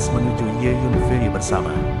bergegas menuju Ye Yun Fei bersama.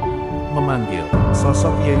 Memanggil,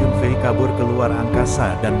 sosok Ye Yun Fei kabur keluar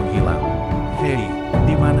angkasa dan menghilang. Hei,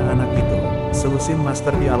 di mana anak itu? Selusin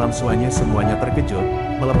master di alam suanya semuanya terkejut,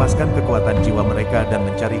 melepaskan kekuatan jiwa mereka dan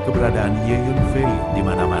mencari keberadaan Ye Yun Fei di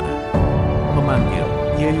mana-mana. Memanggil,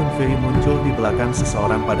 Ye Yun Fei muncul di belakang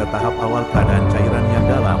seseorang pada tahap awal keadaan cairan yang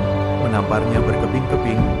dalam, menamparnya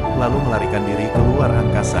berkeping-keping, lalu melarikan diri keluar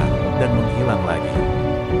angkasa, dan menghilang lagi.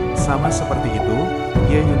 Sama seperti itu,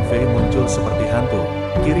 Ye Yun Fei muncul seperti hantu,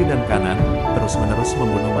 kiri dan kanan, terus-menerus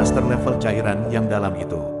membunuh master level cairan yang dalam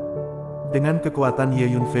itu. Dengan kekuatan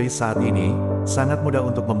Ye Yun Fei saat ini, sangat mudah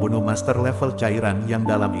untuk membunuh master level cairan yang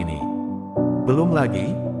dalam ini. Belum lagi,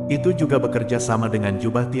 itu juga bekerja sama dengan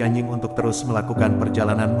jubah Tianying untuk terus melakukan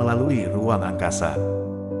perjalanan melalui ruang angkasa.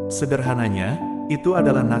 Sederhananya, itu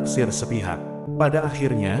adalah naksir sepihak. Pada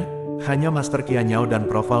akhirnya, hanya Master Qianyao dan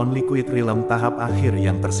Profound Liquid Realm tahap akhir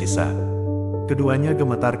yang tersisa. Keduanya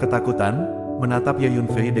gemetar ketakutan, menatap Ye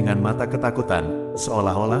Yun Fei dengan mata ketakutan,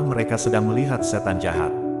 seolah-olah mereka sedang melihat setan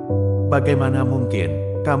jahat. Bagaimana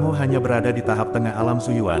mungkin, kamu hanya berada di tahap tengah alam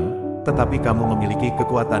Suyuan, tetapi kamu memiliki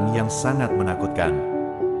kekuatan yang sangat menakutkan.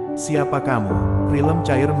 Siapa kamu? Realm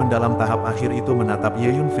cair mendalam tahap akhir itu menatap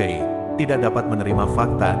Ye Yun Fei, tidak dapat menerima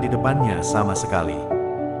fakta di depannya sama sekali.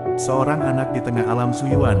 Seorang anak di tengah alam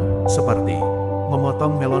Suyuan, seperti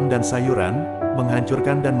memotong melon dan sayuran,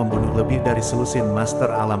 menghancurkan dan membunuh lebih dari selusin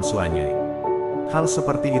master alam Suanyai. Hal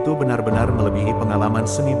seperti itu benar-benar melebihi pengalaman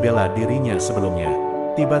seni bela dirinya sebelumnya.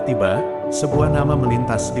 Tiba-tiba, sebuah nama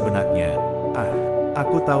melintas di benaknya. Ah,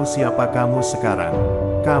 aku tahu siapa kamu sekarang.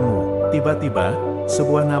 Kamu, tiba-tiba,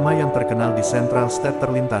 sebuah nama yang terkenal di Central State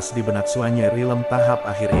terlintas di benak Suanyai Realm tahap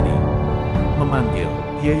akhir ini. Memanggil,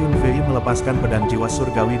 Ye Yun Fei melepaskan pedang jiwa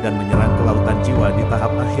surgawi dan menyerang ke lautan jiwa di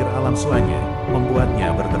tahap akhir alam Suanyai,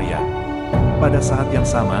 membuatnya berteriak. Pada saat yang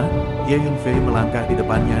sama, Ye Yun Fei melangkah di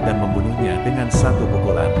depannya dan membunuhnya dengan satu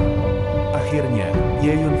pukulan. Akhirnya,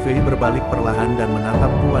 Ye Yun Fei berbalik perlahan dan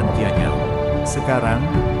menatap Tuan Qianyao. Sekarang,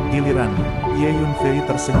 giliranmu. Ye Yun Fei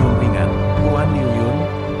tersenyum ringan. Tuan Liu Yun,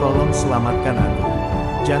 tolong selamatkan aku.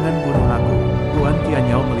 Jangan bunuh aku. Tuan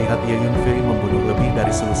Qianyao melihat Ye Yun Fei membunuh lebih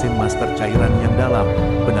dari selusin master cairan yang dalam,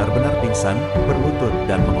 benar-benar pingsan, berlutut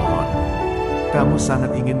dan memohon. Kamu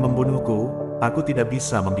sangat ingin membunuhku, aku tidak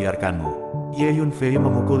bisa membiarkanmu. Ye Yunfei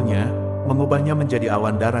memukulnya, mengubahnya menjadi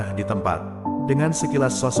awan darah di tempat. Dengan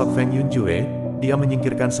sekilas sosok Feng Yunjue, dia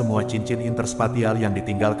menyingkirkan semua cincin interspatial yang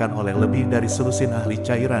ditinggalkan oleh lebih dari selusin ahli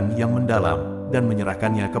cairan yang mendalam, dan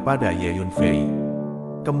menyerahkannya kepada Ye Yunfei.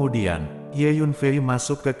 Kemudian, Ye Yunfei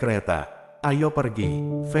masuk ke kereta. "Ayo pergi!"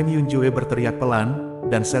 Feng Yunjue berteriak pelan,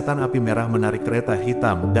 dan setan api merah menarik kereta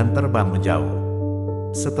hitam dan terbang menjauh.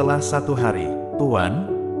 Setelah 1 hari,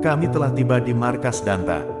 "Tuan, kami telah tiba di markas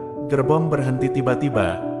Danta." Gerbong berhenti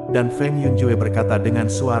tiba-tiba, dan Feng Yunjue berkata dengan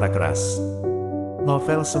suara keras.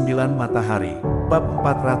 Novel 9 Matahari, bab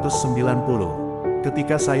 490.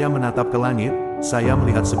 Ketika saya menatap ke langit, saya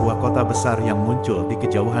melihat sebuah kota besar yang muncul di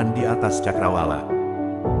kejauhan di atas cakrawala.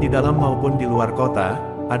 Di dalam maupun di luar kota,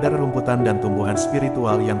 ada rerumputan dan tumbuhan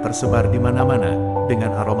spiritual yang tersebar di mana-mana,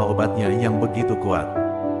 dengan aroma obatnya yang begitu kuat.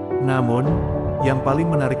 Namun, yang paling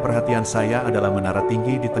menarik perhatian saya adalah menara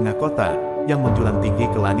tinggi di tengah kota, yang menjulang tinggi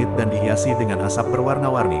ke langit dan dihiasi dengan asap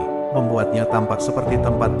berwarna-warni, membuatnya tampak seperti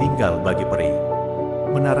tempat tinggal bagi peri.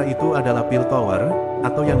 Menara itu adalah Pil Tower,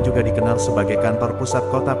 atau yang juga dikenal sebagai kantor pusat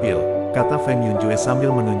kota Pil, kata Feng Yunjue sambil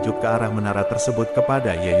menunjuk ke arah menara tersebut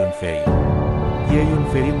kepada Ye Yunfei. Ye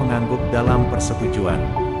Yunfei mengangguk dalam persetujuan.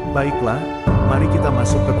 "Baiklah, mari kita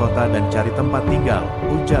masuk ke kota dan cari tempat tinggal,"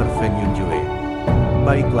 ujar Feng Yunjue.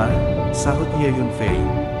 "Baiklah," sahut Ye Yunfei.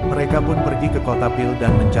 Mereka pun pergi ke kota Pil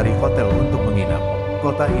dan mencari hotel untuk menginap.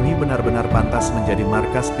 Kota ini benar-benar pantas menjadi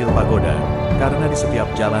markas Pil Pagoda, karena di setiap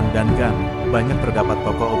jalan dan gang, banyak terdapat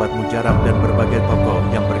toko obat mujarab dan berbagai toko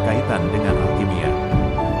yang berkaitan dengan alkimia.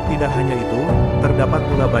 Tidak hanya itu, terdapat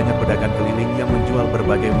pula banyak pedagang keliling yang menjual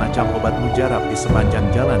berbagai macam obat mujarab di sepanjang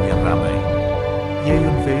jalan yang ramai. Ye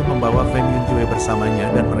Yunfei membawa Feng Yunjue bersamanya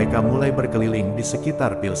dan mereka mulai berkeliling di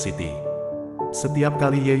sekitar Pil City. Setiap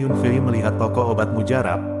kali Ye Yunfei melihat toko obat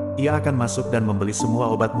mujarab, ia akan masuk dan membeli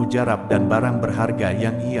semua obat mujarab dan barang berharga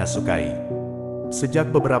yang ia sukai.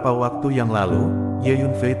 Sejak beberapa waktu yang lalu, Ye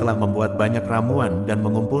Yunfei telah membuat banyak ramuan dan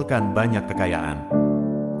mengumpulkan banyak kekayaan.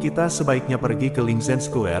 "Kita sebaiknya pergi ke Lingzhen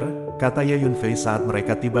Square," kata Ye Yunfei saat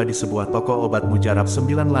mereka tiba di sebuah toko obat mujarab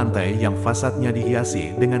 9 lantai yang fasadnya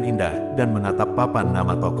dihiasi dengan indah dan menatap papan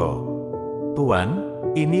nama toko. "Tuan,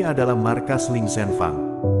 ini adalah markas Lingzhen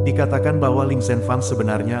Fang." Dikatakan bahwa Lingzhen Fang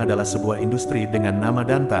sebenarnya adalah sebuah industri dengan nama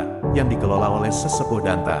Danta, yang dikelola oleh sesepuh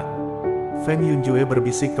Danta. Feng Yunjue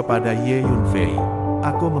berbisik kepada Ye Yunfei.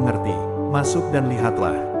 "Aku mengerti. Masuk dan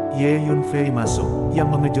lihatlah." Ye Yunfei masuk. Yang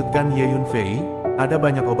mengejutkan Ye Yunfei, ada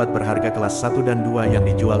banyak obat berharga kelas 1 dan 2 yang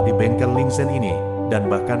dijual di bengkel Lingzhen ini, dan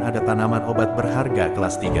bahkan ada tanaman obat berharga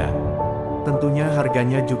kelas 3. Tentunya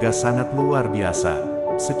harganya juga sangat luar biasa.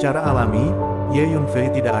 Secara alami, Ye Yunfei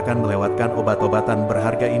tidak akan melewatkan obat-obatan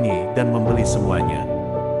berharga ini dan membeli semuanya.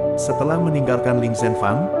 Setelah meninggalkan Lingzhen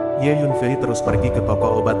Fang, Ye Yunfei terus pergi ke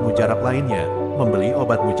toko obat mujarab lainnya, membeli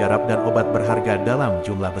obat mujarab dan obat berharga dalam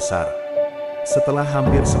jumlah besar. Setelah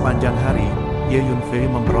hampir sepanjang hari, Ye Yunfei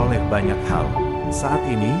memperoleh banyak hal. Saat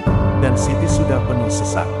ini, Dan City sudah penuh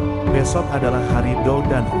sesak. Besok adalah hari Dou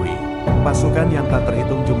dan Hui. Pasukan yang tak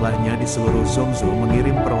terhitung jumlahnya di seluruh Zhongzhou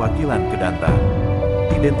mengirim perwakilan ke Danta.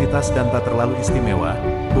 Identitas Danta terlalu istimewa,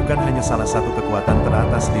 bukan hanya salah satu kekuatan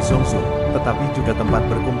teratas di Zhongzhou, tetapi juga tempat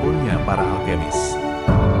berkumpulnya para alkemis.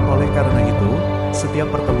 Oleh karena itu, setiap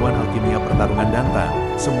pertemuan alkimia pertarungan Danta,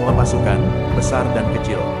 semua pasukan, besar dan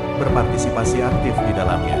kecil, berpartisipasi aktif di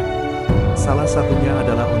dalamnya. Salah satunya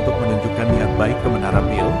adalah untuk menunjukkan niat baik ke Menara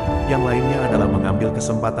Pil, yang lainnya adalah mengambil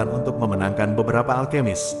kesempatan untuk memenangkan beberapa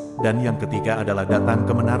alkemis, dan yang ketiga adalah datang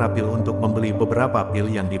ke Menara Pil untuk membeli beberapa pil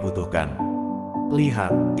yang dibutuhkan.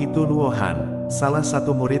 "Lihat, itu Luohan," salah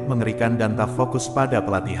satu murid mengerikan dan tak fokus pada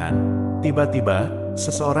pelatihan. Tiba-tiba,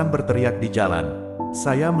 seseorang berteriak di jalan.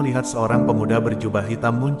 Saya melihat seorang pemuda berjubah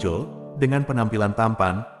hitam muncul, dengan penampilan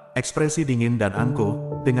tampan, ekspresi dingin dan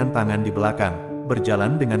angkuh, dengan tangan di belakang,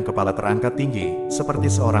 berjalan dengan kepala terangkat tinggi,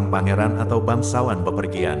 seperti seorang pangeran atau bangsawan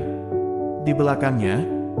bepergian. Di belakangnya,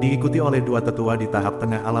 diikuti oleh dua tetua di tahap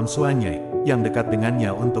tengah alam Suanyai, yang dekat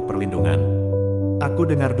dengannya untuk perlindungan. Aku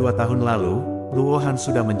dengar 2 tahun lalu, Luohan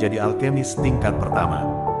sudah menjadi alkemis tingkat pertama.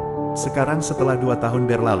 Sekarang setelah 2 tahun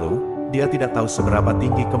berlalu, dia tidak tahu seberapa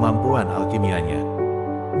tinggi kemampuan alkimianya.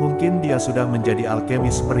 Mungkin dia sudah menjadi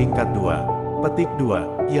alkemis peringkat 2. Petik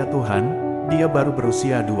 2, ya Tuhan, dia baru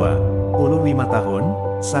berusia 25 tahun,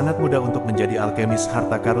 sangat mudah untuk menjadi alkemis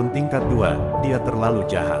harta karun tingkat 2, dia terlalu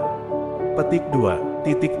jahat. Petik 2,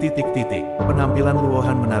 Penampilan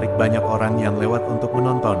Luohan menarik banyak orang yang lewat untuk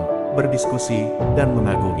menonton, berdiskusi, dan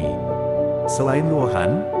mengagumi. Selain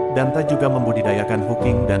Luohan, Danta juga membudidayakan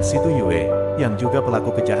Huking dan Situ Yue, yang juga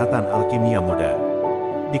pelaku kejahatan alkimia muda.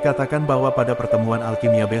 Dikatakan bahwa pada pertemuan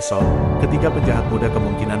alkimia besok, ketiga penjahat muda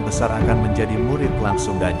kemungkinan besar akan menjadi murid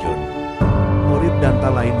langsung Danjun. dan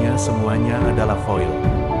tak lainnya semuanya adalah foil.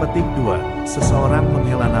 Petik 2. Seseorang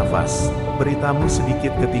menghela nafas. Beritamu sedikit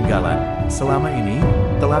ketinggalan. Selama ini,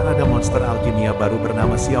 telah ada monster alkimia baru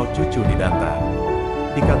bernama Xiao Cucu di Danta.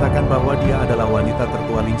 Dikatakan bahwa dia adalah wanita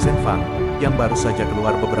tertua Ling Senfang, yang baru saja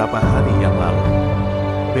keluar beberapa hari yang lalu.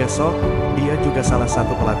 Besok, dia juga salah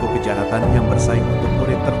satu pelaku kejahatan yang bersaing untuk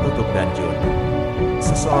murid tertutup Danjun.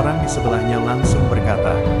 Seseorang di sebelahnya langsung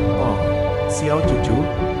berkata, "Oh, Xiao Cucu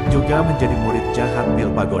juga menjadi murid jahat Pil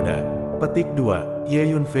Pagoda." Petik 2.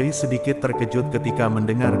 Ye Yunfei sedikit terkejut ketika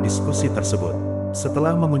mendengar diskusi tersebut.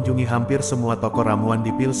 Setelah mengunjungi hampir semua toko ramuan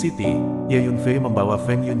di Pil City, Ye Yunfei membawa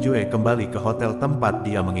Feng Yunjue kembali ke hotel tempat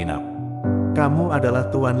dia menginap. "Kamu adalah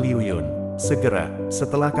Tuan Liu Yun." Segera,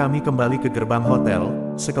 setelah kami kembali ke gerbang hotel,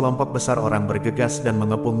 sekelompok besar orang bergegas dan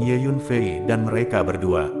mengepung Ye Yunfei dan mereka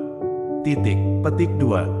berdua. Petik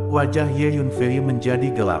 2. Wajah Ye Yunfei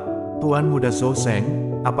menjadi gelap. "Tuan muda Zhou Sheng,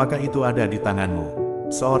 apakah itu ada di tanganmu?"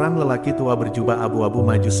 Seorang lelaki tua berjubah abu-abu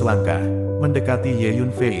maju selangkah, mendekati Ye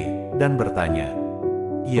Yunfei, dan bertanya.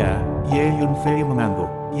 "Ya." Ye Yunfei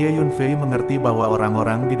mengangguk. Ye Yunfei mengerti bahwa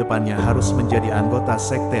orang-orang di depannya harus menjadi anggota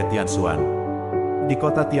sekte Tianxuan. Di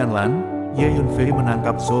kota Tianlan, Ye Yunfei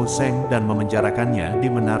menangkap Zhou Sheng dan memenjarakannya di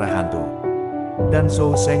menara hantu. Dan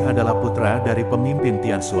Zhou Sheng adalah putra dari pemimpin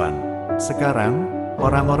Tianxuan. Sekarang,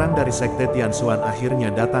 orang-orang dari sekte Tianxuan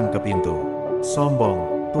akhirnya datang ke pintu.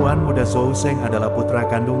 "Sombong. Tuan muda Zhou Sheng adalah putra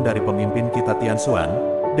kandung dari pemimpin kita Tianxuan.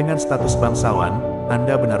 Dengan status bangsawan,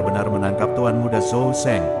 Anda benar-benar menangkap Tuan muda Zhou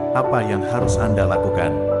Sheng. Apa yang harus Anda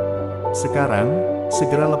lakukan? Sekarang,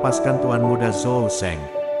 segera lepaskan Tuan muda Zhou Sheng.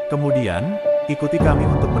 Kemudian, ikuti kami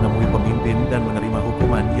untuk menemui pemimpin dan menerima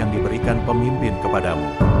hukuman yang diberikan pemimpin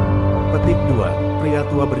kepadamu." Petik 2. Pria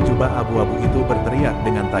tua berjubah abu-abu itu berteriak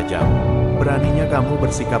dengan tajam. "Beraninya kamu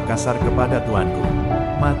bersikap kasar kepada tuanku?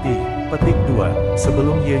 Mati!" Petik 2.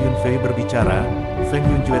 Sebelum Ye Yunfei berbicara, Feng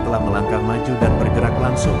Yunjue telah melangkah maju dan bergerak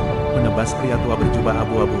langsung, menebas pria tua berjubah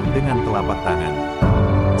abu-abu dengan telapak tangan.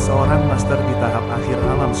 Seorang master di tahap akhir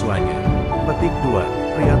alam suanya. Petik 2.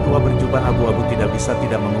 Pria tua berjubah abu-abu tidak bisa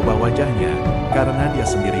tidak mengubah wajahnya, karena dia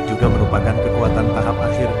sendiri juga merupakan kekuatan tahap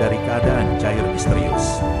akhir dari keadaan cair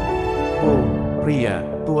misterius. Pria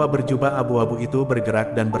tua berjubah abu-abu itu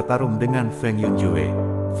bergerak dan bertarung dengan Feng Yunjue.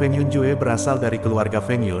 Feng Yunjue berasal dari keluarga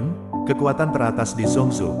Feng Yun, kekuatan teratas di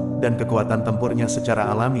Zhongzhou, dan kekuatan tempurnya secara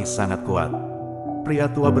alami sangat kuat. Pria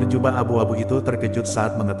tua berjubah abu-abu itu terkejut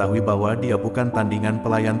saat mengetahui bahwa dia bukan tandingan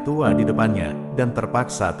pelayan tua di depannya, dan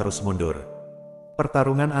terpaksa terus mundur.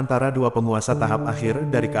 Pertarungan antara dua penguasa tahap akhir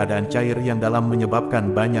dari keadaan cair yang dalam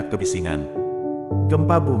menyebabkan banyak kebisingan.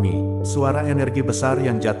 Gempa bumi, suara energi besar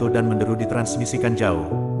yang jatuh dan menderu ditransmisikan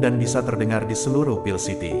jauh, dan bisa terdengar di seluruh Pil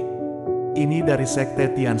City. Ini dari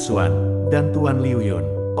sekte Tianxuan, dan Tuan Liu Yun.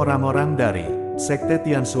 Orang-orang dari sekte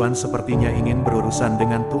Tianxuan sepertinya ingin berurusan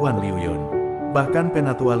dengan Tuan Liu Yun. Bahkan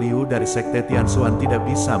Penatua Liu dari sekte Tianxuan tidak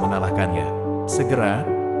bisa mengalahkannya. Segera,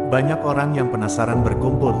 banyak orang yang penasaran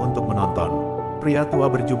berkumpul untuk menonton. Pria tua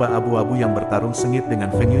berjubah abu-abu yang bertarung sengit dengan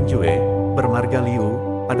Feng Yunjue, bermarga Liu,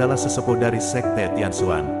 adalah sesepuh dari sekte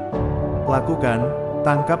Tianxuan. "Lakukan,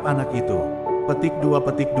 tangkap anak itu." Petik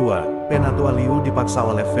 2. Penatua Liu dipaksa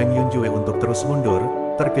oleh Feng Yunjue untuk terus mundur,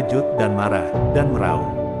 terkejut dan marah, dan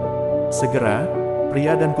meraung. Segera,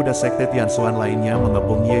 pria dan kuda sekte Tianxuan lainnya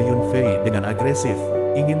mengepung Ye Yunfei dengan agresif,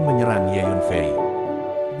 ingin menyerang Ye Yunfei.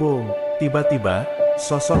 Boom! Tiba-tiba,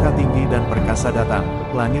 sosok tinggi dan perkasa datang,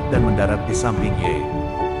 langit dan mendarat di samping Ye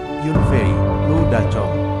Yunfei. "Lu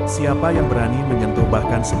Dachong, siapa yang berani menyentuh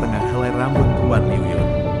bahkan setengah helai rambut Tuan Liu Yun?"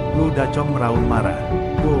 Lu Dachong meraung marah.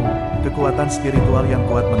 Boom! Kekuatan spiritual yang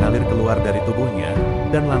kuat mengalir keluar dari tubuhnya,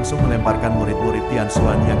 dan langsung melemparkan murid-murid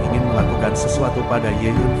Tianxuan yang ingin melakukan sesuatu pada Ye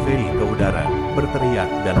Yunfei ke udara, berteriak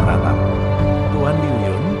dan meratap. "Tuan Liu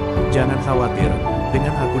Yun, jangan khawatir,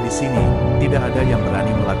 dengan aku di sini, tidak ada yang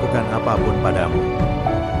berani melakukan apapun padamu,"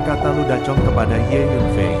 kata Lu Dachong kepada Ye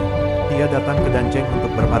Yunfei. Dia datang ke Danceng untuk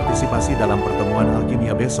berpartisipasi dalam pertemuan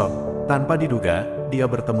alkimia besok. Tanpa diduga, dia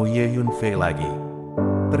bertemu Ye Yunfei lagi.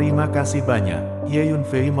 "Terima kasih banyak." Ye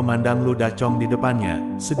Yunfei memandang Lu Dachong di depannya,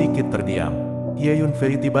 sedikit terdiam. Ye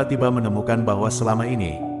Yunfei tiba-tiba menemukan bahwa selama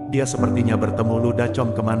ini, dia sepertinya bertemu Lu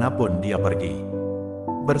Dachong kemanapun dia pergi.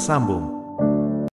 Bersambung.